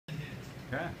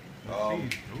Okay. Um,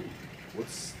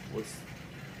 Let's see. Ooh.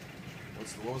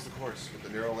 What was the course with the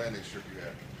narrow landing strip you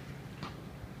had?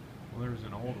 Well, there was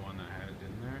an old one that had it,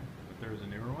 didn't there? But there was a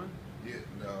newer one? Yeah,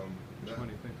 Which one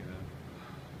are you thinking of?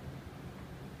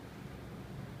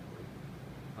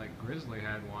 Like Grizzly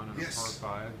had one on Yes. a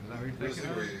par 5. Is that what you're Grizzly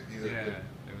thinking where of? you either Yeah. could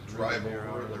It was drive really over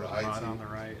narrow. it There with was an mud IT. on the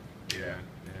right. Yeah.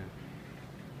 Yeah.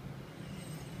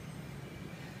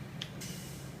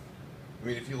 I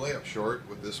mean, if you lay up short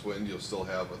with this wind, you'll still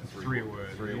have a three wood.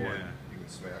 Yeah. You can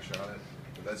smash on it.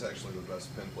 But that's actually the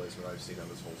best pin placement I've seen on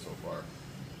this hole so far.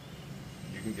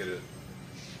 You can get it.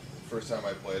 First time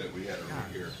I played it, we had it right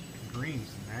God, here.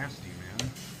 green's nasty, man.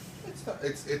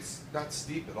 It's not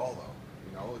steep at all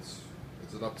though. You know, it's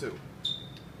an up two.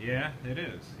 Yeah, it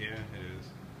is. Yeah, it is.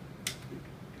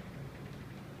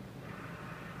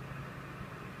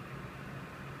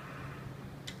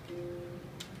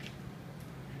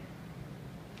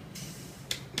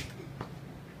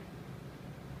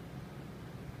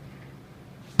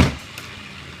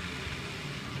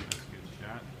 That's a good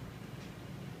shot.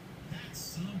 That's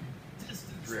some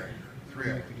distance. 3 iron.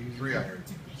 3 iron. 3 iron.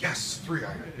 Yes, 3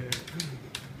 iron.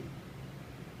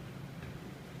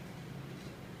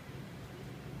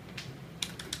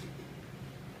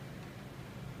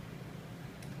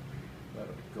 Let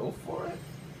him go for it.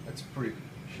 That's a pretty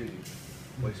shitty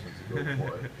placement to go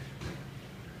for it.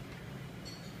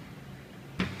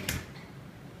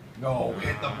 No,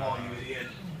 hit the ball, you idiot.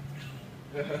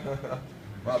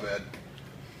 My bad.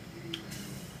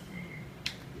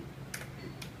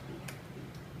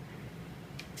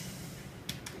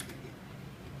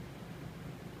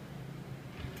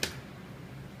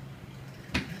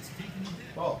 That's taking the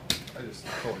dip. Oh, I just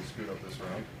totally screwed up this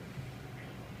round.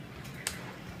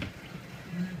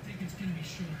 I think it's going to be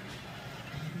short.